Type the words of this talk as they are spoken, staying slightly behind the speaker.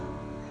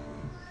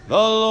The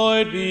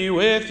Lord be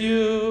with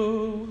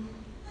you.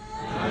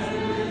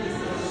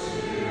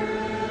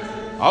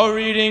 A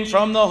reading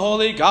from the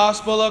Holy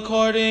Gospel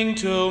according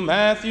to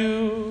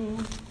Matthew.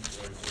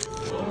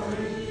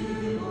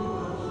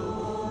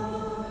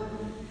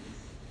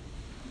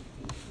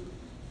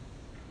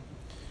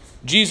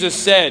 Jesus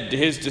said to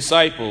his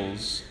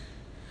disciples,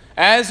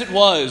 "As it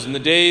was in the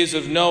days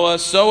of Noah,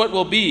 so it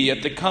will be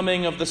at the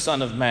coming of the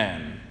Son of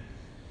Man.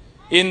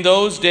 In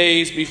those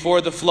days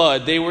before the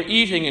flood, they were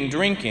eating and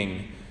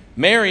drinking,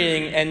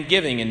 marrying and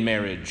giving in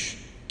marriage,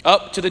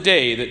 up to the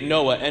day that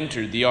Noah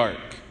entered the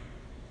ark.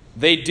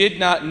 They did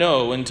not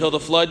know until the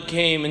flood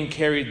came and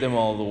carried them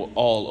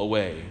all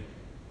away.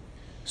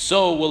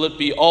 So will it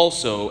be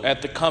also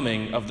at the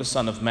coming of the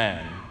Son of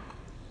Man.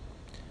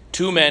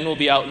 2 men will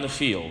be out in the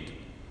field.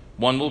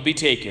 One will be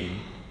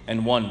taken,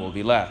 and one will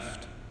be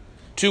left.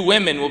 2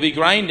 women will be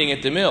grinding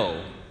at the mill.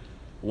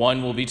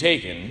 One will be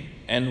taken,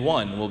 and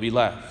one will be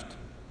left.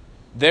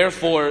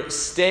 Therefore,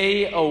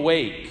 stay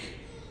awake,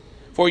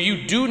 for you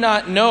do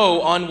not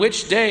know on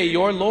which day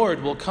your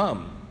Lord will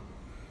come.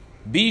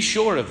 Be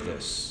sure of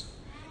this.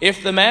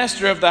 If the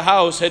master of the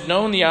house had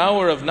known the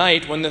hour of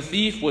night when the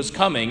thief was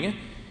coming,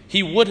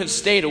 he would have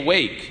stayed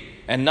awake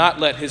and not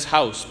let his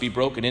house be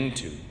broken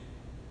into.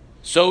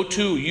 So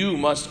too you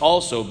must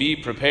also be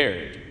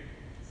prepared.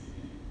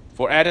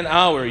 For at an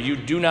hour you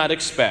do not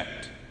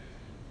expect,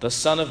 the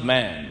Son of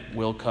Man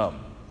will come."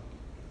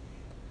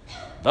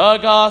 The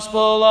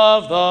Gospel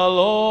of the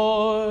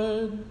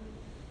Lord.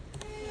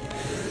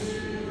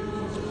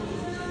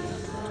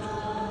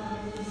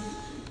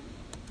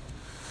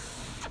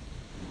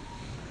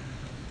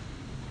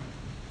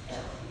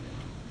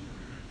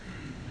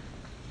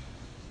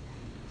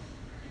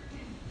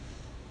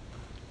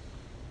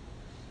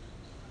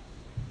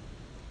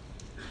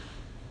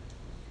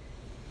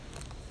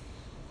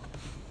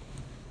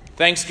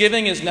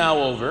 Thanksgiving is now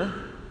over.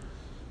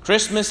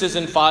 Christmas is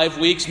in 5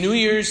 weeks, New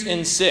Year's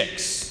in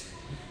 6.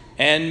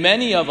 And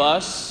many of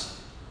us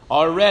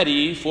are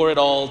ready for it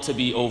all to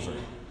be over.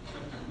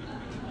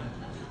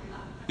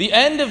 The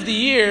end of the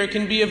year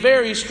can be a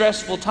very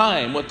stressful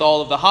time with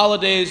all of the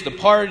holidays, the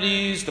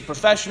parties, the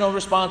professional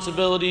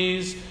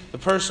responsibilities, the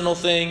personal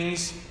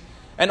things.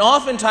 And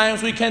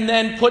oftentimes we can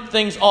then put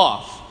things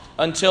off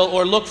until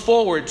or look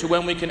forward to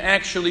when we can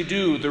actually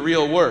do the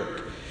real work.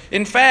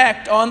 In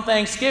fact, on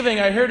Thanksgiving,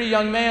 I heard a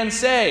young man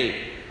say,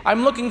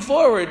 "I'm looking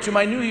forward to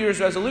my New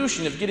Year's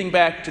resolution of getting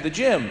back to the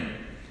gym."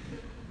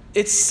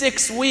 It's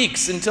 6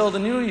 weeks until the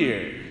New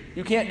Year.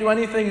 You can't do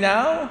anything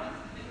now?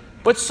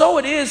 But so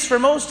it is for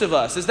most of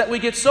us, is that we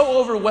get so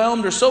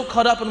overwhelmed or so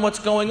caught up in what's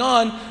going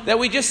on that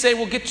we just say,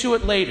 we'll get to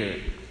it later.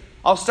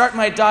 I'll start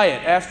my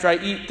diet after I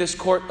eat this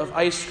quart of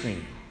ice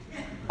cream.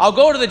 I'll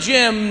go to the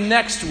gym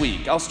next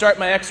week. I'll start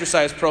my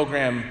exercise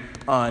program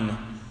on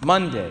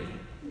Monday.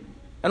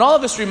 And all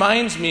of this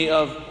reminds me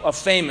of a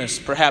famous,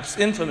 perhaps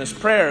infamous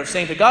prayer of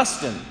St.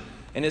 Augustine.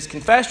 In his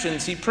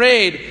Confessions, he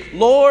prayed,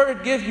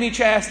 "Lord, give me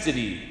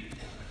chastity,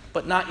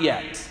 but not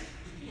yet."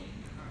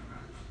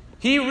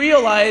 He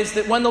realized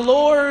that when the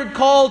Lord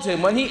called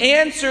him, when he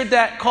answered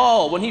that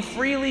call, when he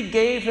freely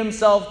gave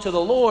himself to the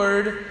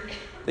Lord,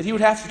 that he would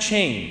have to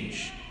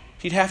change.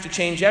 He'd have to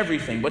change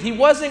everything. But he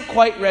wasn't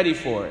quite ready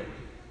for it.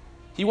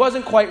 He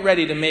wasn't quite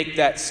ready to make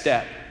that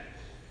step.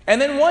 And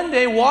then one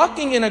day,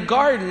 walking in a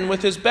garden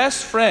with his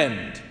best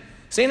friend,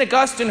 St.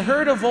 Augustine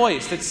heard a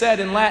voice that said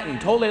in Latin,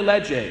 "Tolle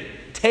lege,"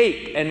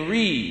 take and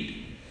read.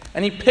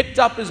 And he picked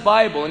up his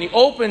Bible and he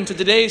opened to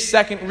today's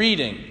second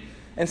reading.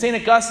 And St.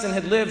 Augustine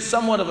had lived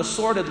somewhat of a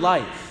sordid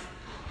life.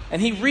 And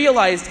he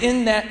realized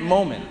in that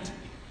moment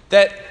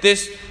that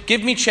this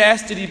 "give me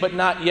chastity but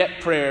not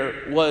yet" prayer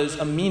was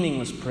a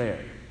meaningless prayer.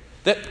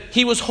 That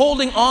he was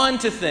holding on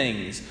to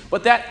things,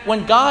 but that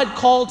when God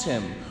called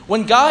him,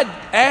 when God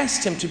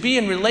asked him to be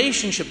in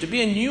relationship, to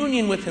be in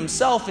union with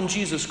himself in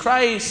Jesus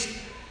Christ,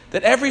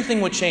 that everything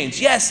would change.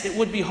 Yes, it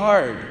would be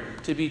hard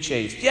to be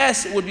chaste.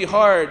 Yes, it would be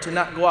hard to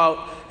not go out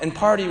and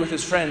party with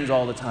his friends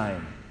all the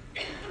time.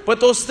 But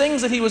those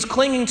things that he was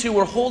clinging to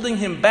were holding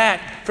him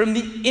back from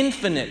the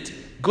infinite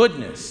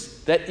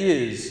goodness that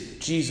is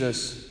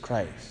Jesus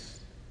Christ.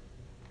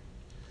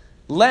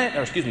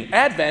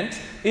 Advent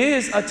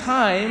is a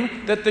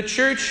time that the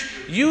church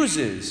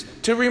uses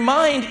to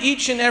remind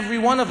each and every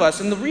one of us,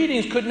 and the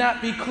readings could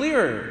not be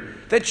clearer,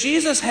 that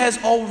Jesus has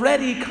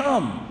already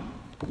come.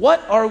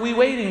 What are we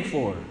waiting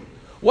for?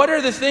 What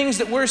are the things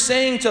that we're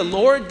saying to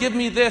Lord, give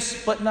me this,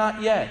 but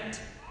not yet?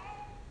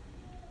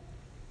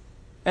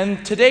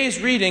 And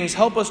today's readings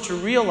help us to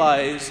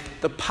realize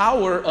the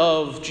power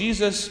of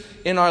Jesus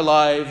in our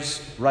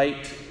lives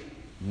right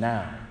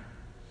now.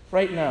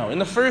 Right now. In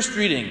the first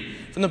reading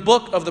from the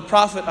book of the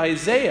prophet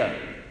Isaiah,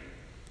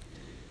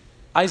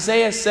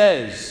 Isaiah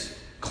says,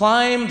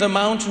 "Climb the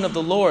mountain of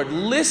the Lord,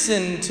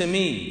 listen to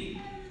me,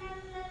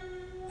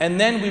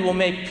 and then we will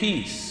make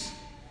peace."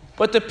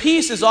 But the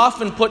peace is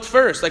often put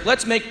first, like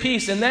let's make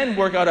peace and then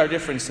work out our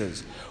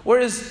differences.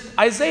 Whereas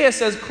Isaiah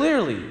says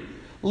clearly,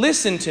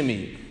 listen to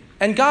me.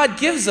 And God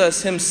gives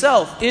us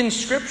himself in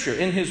Scripture,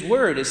 in his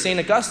word, as St.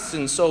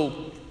 Augustine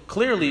so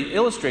clearly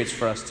illustrates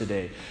for us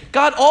today.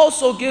 God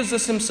also gives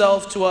us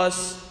himself to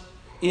us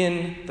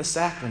in the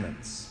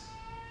sacraments.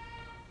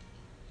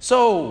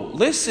 So,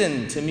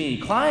 listen to me.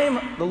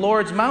 Climb the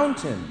Lord's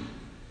mountain.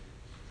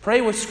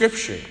 Pray with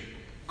Scripture.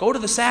 Go to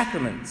the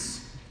sacraments.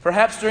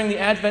 Perhaps during the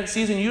Advent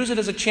season, use it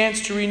as a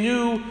chance to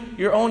renew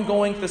your own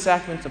going to the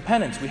sacraments of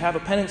penance. We have a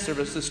penance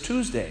service this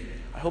Tuesday.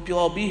 I hope you'll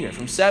all be here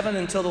from 7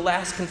 until the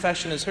last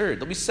confession is heard.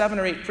 There'll be 7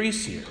 or 8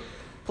 priests here.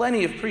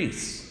 Plenty of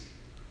priests.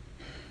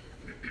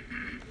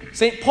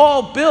 St.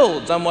 Paul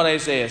builds on what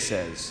Isaiah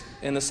says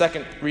in the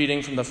second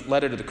reading from the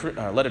letter to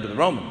the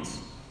Romans.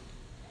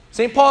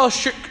 St. Paul,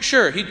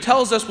 sure, he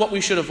tells us what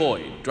we should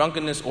avoid.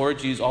 Drunkenness,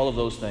 orgies, all of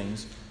those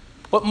things.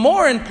 But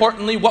more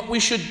importantly, what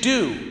we should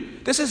do.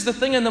 This is the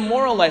thing in the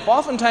moral life.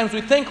 Oftentimes we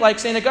think like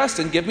St.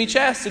 Augustine, give me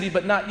chastity,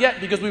 but not yet,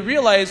 because we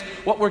realize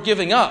what we're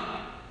giving up.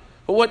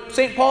 But what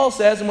St. Paul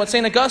says and what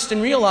St.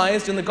 Augustine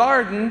realized in the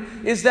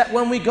garden is that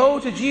when we go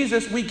to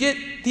Jesus, we get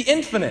the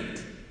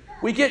infinite.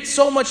 We get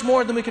so much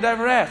more than we could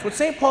ever ask. What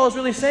St. Paul is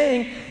really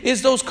saying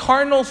is those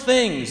carnal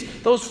things,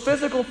 those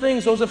physical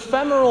things, those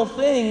ephemeral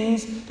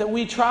things that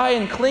we try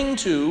and cling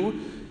to,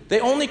 they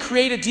only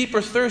create a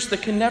deeper thirst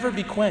that can never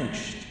be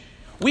quenched.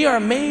 We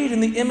are made in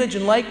the image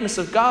and likeness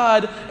of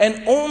God,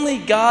 and only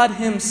God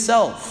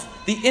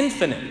himself, the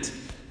infinite,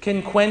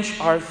 can quench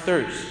our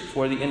thirst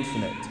for the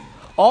infinite.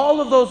 All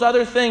of those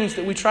other things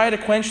that we try to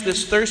quench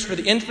this thirst for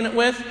the infinite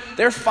with,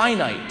 they're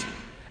finite,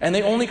 and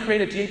they only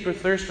create a deeper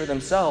thirst for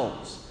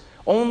themselves.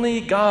 Only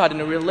God, in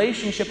a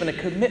relationship and a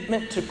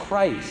commitment to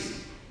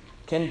Christ,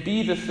 can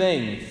be the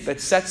thing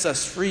that sets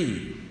us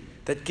free,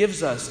 that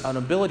gives us an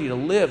ability to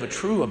live a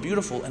true, a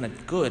beautiful, and a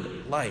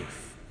good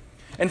life.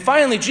 And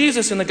finally,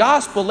 Jesus in the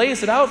gospel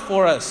lays it out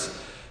for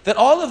us that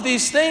all of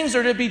these things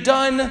are to be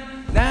done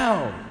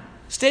now.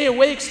 Stay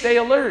awake, stay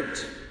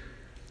alert.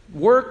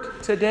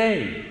 Work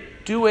today.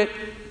 Do it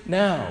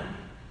now.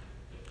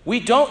 We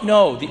don't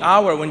know the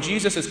hour when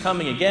Jesus is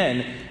coming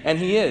again, and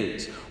he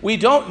is. We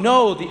don't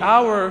know the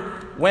hour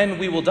when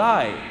we will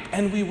die,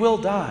 and we will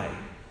die.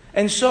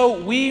 And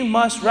so we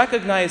must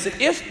recognize that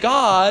if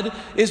God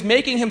is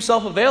making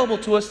himself available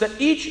to us, that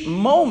each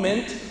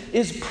moment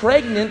is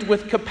pregnant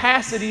with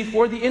capacity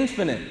for the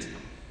infinite.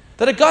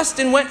 That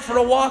Augustine went for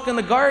a walk in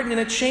the garden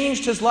and it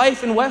changed his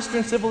life in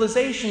Western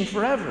civilization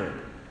forever.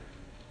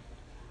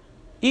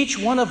 Each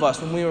one of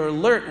us, when we are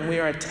alert, when we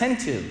are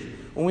attentive,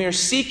 when we are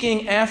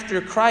seeking after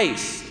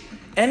Christ,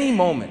 any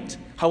moment,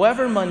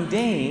 however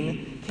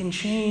mundane, can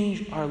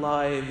change our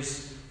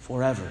lives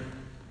forever.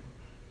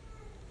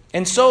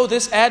 And so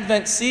this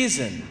Advent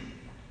season,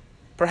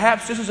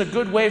 perhaps this is a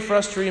good way for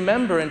us to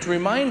remember and to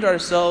remind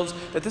ourselves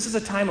that this is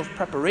a time of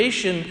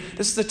preparation.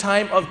 This is a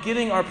time of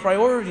getting our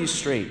priorities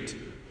straight,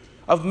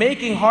 of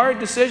making hard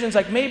decisions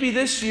like maybe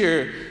this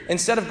year,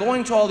 instead of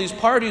going to all these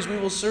parties, we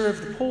will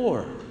serve the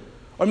poor.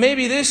 Or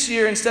maybe this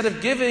year, instead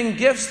of giving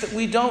gifts that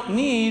we don't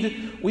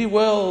need, we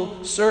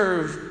will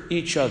serve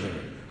each other.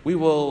 We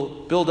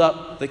will build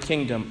up the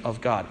kingdom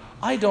of God.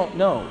 I don't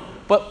know.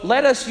 But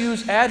let us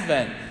use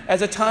Advent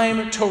as a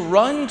time to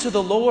run to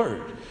the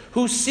Lord,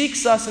 who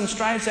seeks us and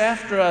strives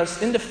after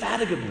us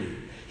indefatigably.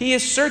 He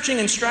is searching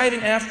and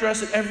striving after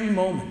us at every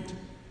moment.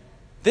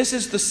 This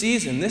is the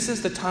season, this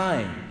is the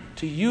time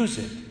to use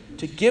it,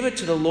 to give it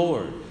to the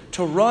Lord,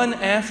 to run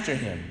after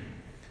him,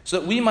 so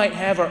that we might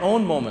have our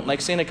own moment, like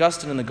St.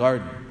 Augustine in the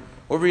garden,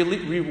 where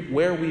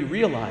we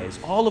realize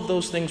all of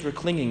those things we're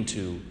clinging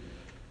to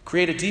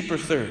create a deeper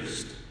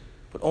thirst,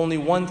 but only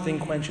one thing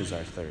quenches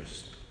our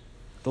thirst: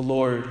 the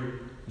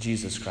Lord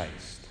Jesus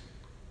Christ.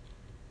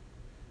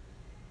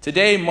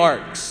 Today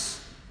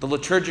marks the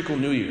liturgical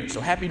New Year.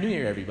 So Happy New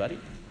Year, everybody.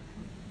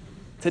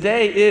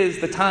 Today is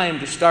the time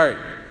to start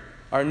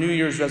our New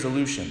Year's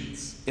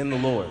resolutions in the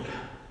Lord.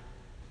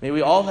 May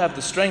we all have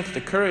the strength,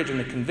 the courage, and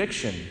the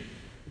conviction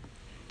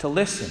to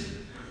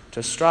listen,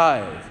 to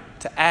strive,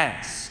 to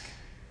ask.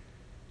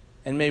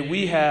 And may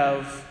we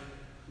have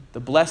the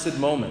blessed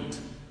moment,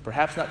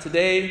 perhaps not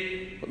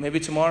today, but maybe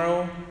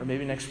tomorrow, or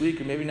maybe next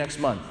week, or maybe next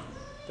month,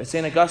 that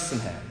St. Augustine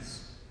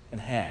has and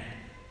had,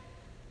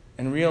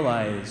 and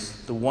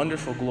realize the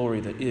wonderful glory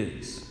that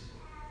is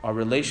our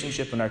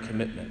relationship and our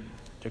commitment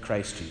to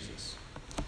Christ Jesus.